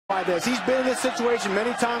By this, he's been in this situation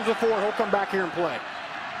many times before. He'll come back here and play.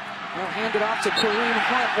 They'll hand it off to Kareem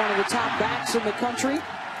Hunt, one of the top backs in the country.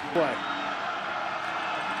 Play.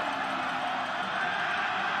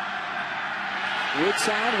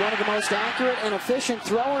 Woodside, one of the most accurate and efficient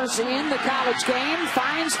throwers in the college game,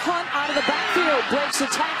 finds Hunt out of the backfield, breaks a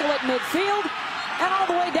tackle at midfield, and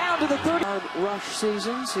all the way down to the 30-yard rush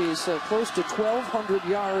seasons. He's close to 1,200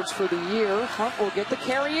 yards for the year. Hunt will get the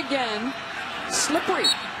carry again.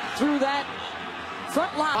 Slippery through that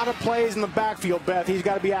front line. A lot of plays in the backfield, Beth. He's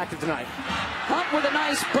got to be active tonight. Hunt with a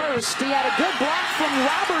nice burst. He had a good block from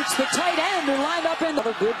Roberts, the tight end, who lined up in the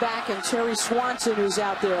good back, and Terry Swanson, who's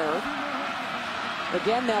out there.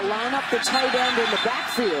 Again, they'll line up the tight end in the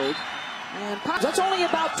backfield. And that's only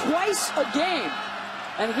about twice a game.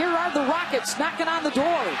 And here are the Rockets knocking on the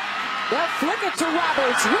door. They'll flick it to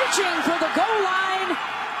Roberts, reaching for the goal line.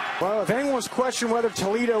 Well, if anyone's questioned whether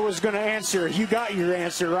Toledo was going to answer, you got your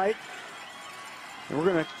answer, right? And we're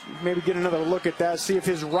going to maybe get another look at that, see if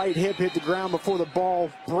his right hip hit the ground before the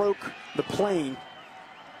ball broke the plane.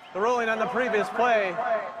 The ruling on the previous play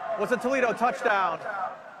was a Toledo touchdown.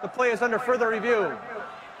 The play is under further review.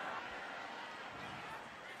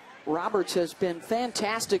 Roberts has been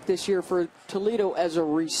fantastic this year for Toledo as a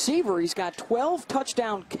receiver. He's got 12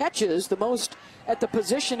 touchdown catches, the most at the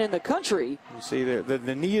position in the country. You see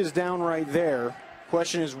the knee is down right there.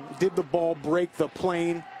 Question is, did the ball break the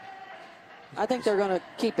plane? I think they're going to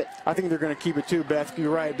keep it. I think they're going to keep it too, Beth.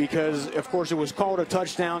 You're right, because, of course, it was called a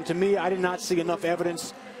touchdown. To me, I did not see enough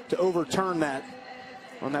evidence to overturn that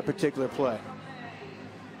on that particular play.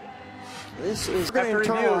 This is going to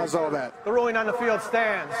internalize all that. The ruling on the field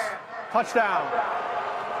stands. Touchdown.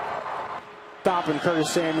 Stopping Curtis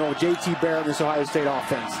Samuel, J.T. Barrett, this Ohio State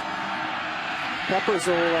offense. Peppers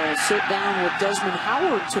will sit down with Desmond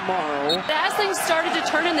Howard tomorrow. As things started to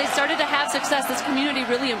turn and they started to have success, this community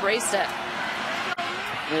really embraced it.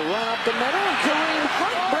 They run up the middle, and Kareem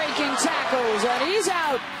Hunt breaking tackles, and he's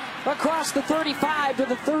out across the 35 to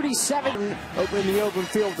the 37. Opening the open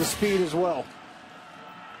field to speed as well.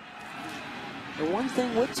 The one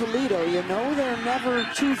thing with Toledo, you know they're never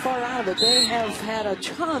too far out of it. They have had a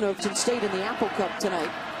ton of State in the Apple Cup tonight.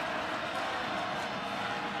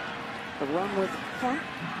 The run with Hunt.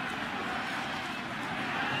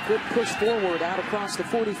 Good push forward out across the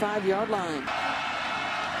 45-yard line.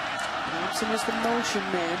 Thompson is the motion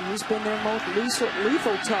man. He's been their most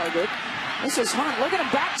lethal target. This is Hunt. Look at him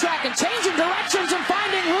backtrack and changing directions and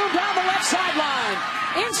finding room down the left sideline.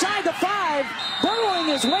 Inside the 5, burrowing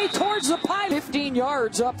his way towards the pile. 15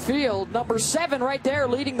 yards upfield. Number 7 right there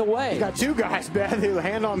leading the way. He's got two guys, Beth, who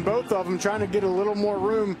hand on both of them, trying to get a little more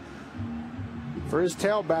room for his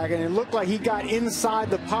tailback. And it looked like he got inside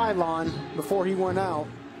the pylon before he went out.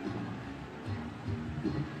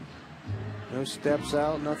 No steps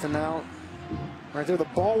out, nothing out. Right there, the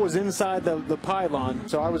ball was inside the pylon,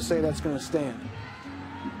 so I would say that's going to stand.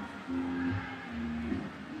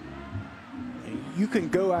 You can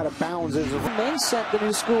go out of bounds as a... May set the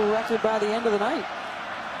new school record by the end of the night.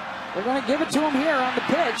 They're going to give it to him here on the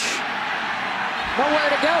pitch. Nowhere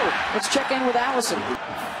to go. Let's check in with Allison.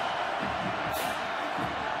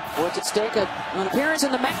 What's at stake? An appearance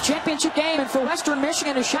in the MAC championship game, and for Western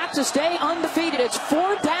Michigan, a shot to stay undefeated. It's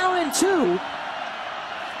 4th down and 2.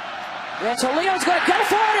 And Toledo's going to go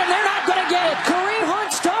for it, and they're not going to get it. Kareem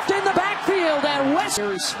Hunt stuffed in the backfield, and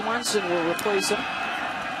Terry Swanson will replace him.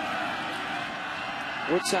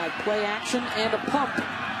 Woodside play action and a pump.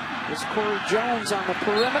 It's Corey Jones on the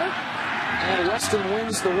perimeter, and Western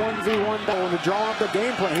wins the 1v1 battle. To draw up the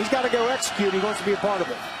game plan, he's got to go execute. He wants to be a part of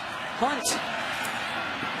it. Hunt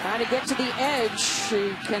trying to get to the edge.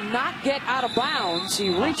 He cannot get out of bounds. He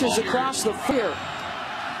reaches across the field.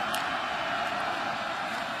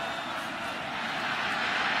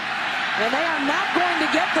 And they are not going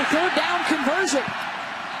to get the 3rd down conversion.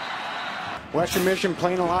 Western Michigan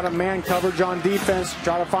playing a lot of man coverage on defense,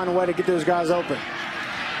 try to find a way to get those guys open.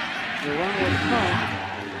 The run with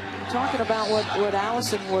Hunt. Talking about what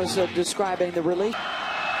Allison was describing, the relief.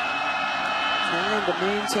 Trying to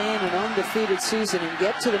maintain an undefeated season and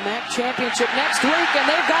get to the MAC championship next week, and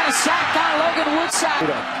they've got a sack on Logan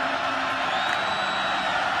Woodside.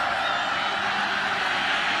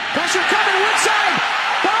 Pressure coming, Woodside.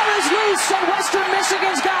 Ball is loose, and Western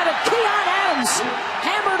Michigan's got it. Keon Adams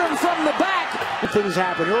hammered him from the back. Things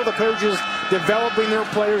happen. Here are the coaches developing their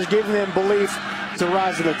players, giving them belief to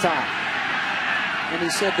rise to the top. And he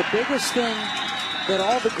said the biggest thing that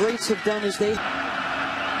all the greats have done is they...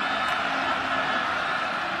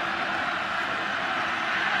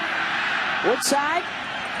 Woodside,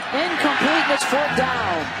 incomplete, it's 4th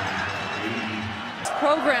down.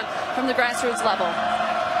 Program from the grassroots level.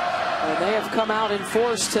 And they have come out in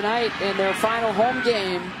force tonight in their final home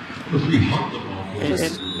game.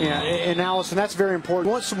 And Allison, that's very important.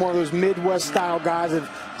 You want some more of those Midwest-style guys that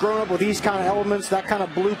have grown up with these kind of elements, that kind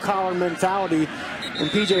of blue-collar mentality, and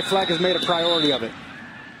P.J. Fleck has made a priority of it.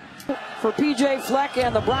 For P.J. Fleck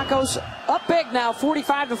and the Broncos, up big now,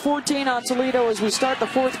 45-14 on Toledo as we start the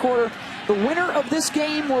fourth quarter. The winner of this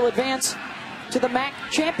game will advance to the MAC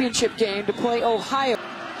championship game to play Ohio.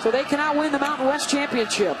 So they cannot win the Mountain West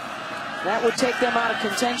championship. That would take them out of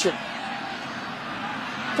contention.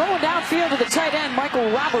 Throwing downfield to the tight end, Michael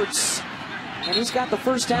Roberts. And he's got the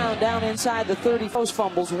first down inside the 30. Those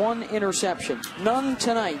fumbles, 1 interception. None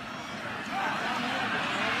tonight.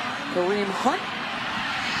 Kareem Hunt.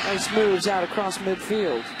 Nice moves out across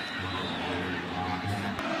midfield.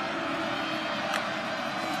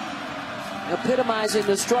 Epitomizing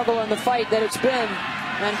the struggle and the fight that it's been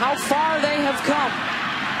and how far they have come.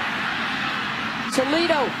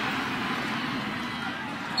 Toledo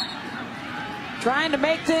trying to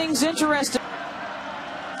make things interesting.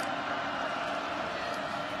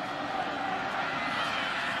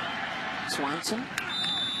 Swanson.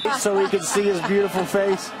 So he can see his beautiful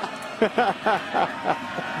face. It's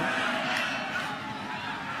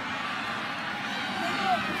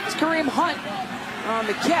Kareem Hunt on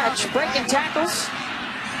the catch, breaking tackles,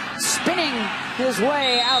 spinning his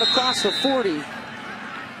way out across the 40.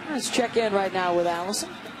 Let's check in right now with Allison.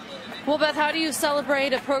 Well, Beth, how do you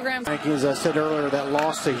celebrate a program? As I said earlier, that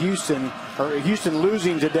loss to Houston, or Houston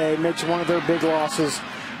losing today, makes one of their big losses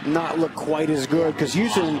not look quite as good, because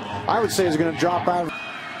Houston, I would say, is going to drop out.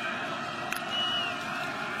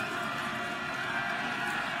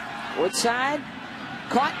 Woodside,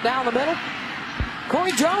 caught down the middle.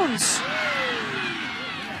 Corey Jones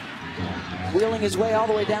wheeling his way all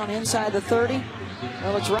the way down inside the 30.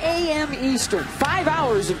 Well, it's a.m. Eastern, 5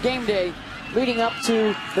 hours of game day leading up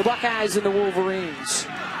to the Buckeyes and the Wolverines.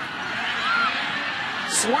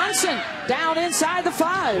 Swanson down inside the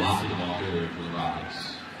 5.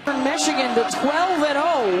 Michigan to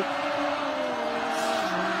 12-0.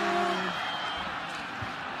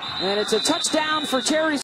 And it's a touchdown for Terry.